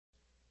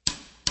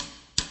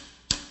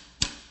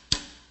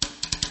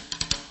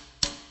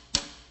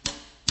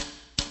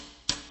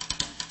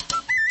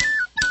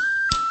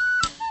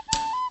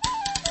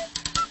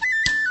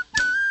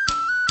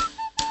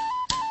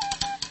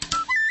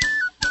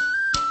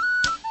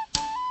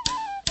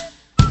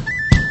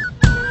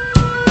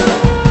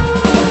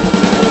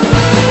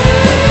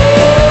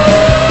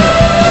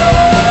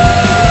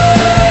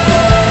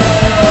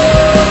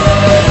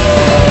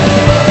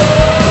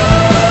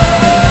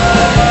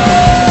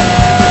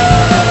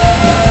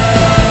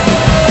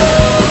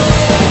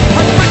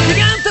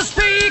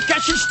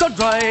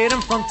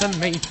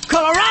destiny.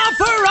 Colour of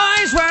her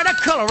eyes were the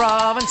colour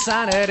of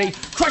insanity.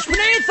 Crushed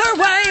beneath her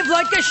wave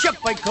like a ship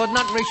I could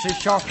not reach the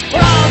shore. We're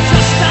all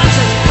just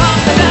dancers on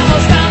the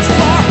devil's dance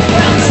floor.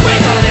 Well,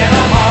 swing a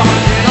little more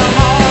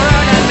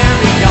than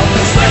merry go.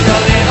 Swing a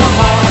little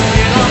more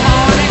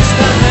next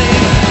to me.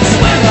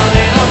 Swing a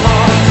little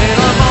more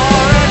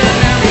than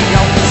merry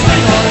go.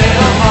 Swing a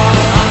little more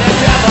on the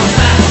devil's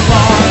dance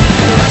floor.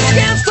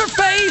 Against her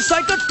face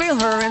I could feel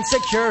her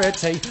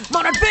insecurity.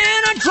 Mother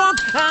been a drunk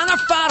and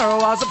her father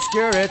was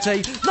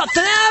obscurity.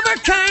 Nothing ever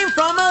came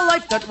from a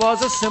life that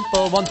was a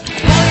simple one.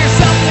 Pull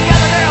yourself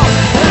together, girl,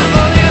 have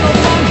a little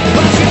fun.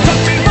 When she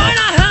took me by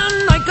the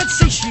hand I could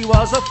see she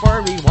was a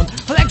furry one.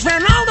 Her legs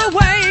ran all the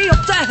way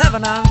up to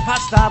heaven and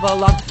past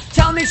Avalon.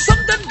 Tell me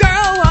something,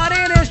 girl, what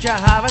it is you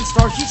have in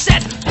store. She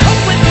said, come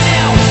with me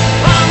now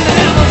on the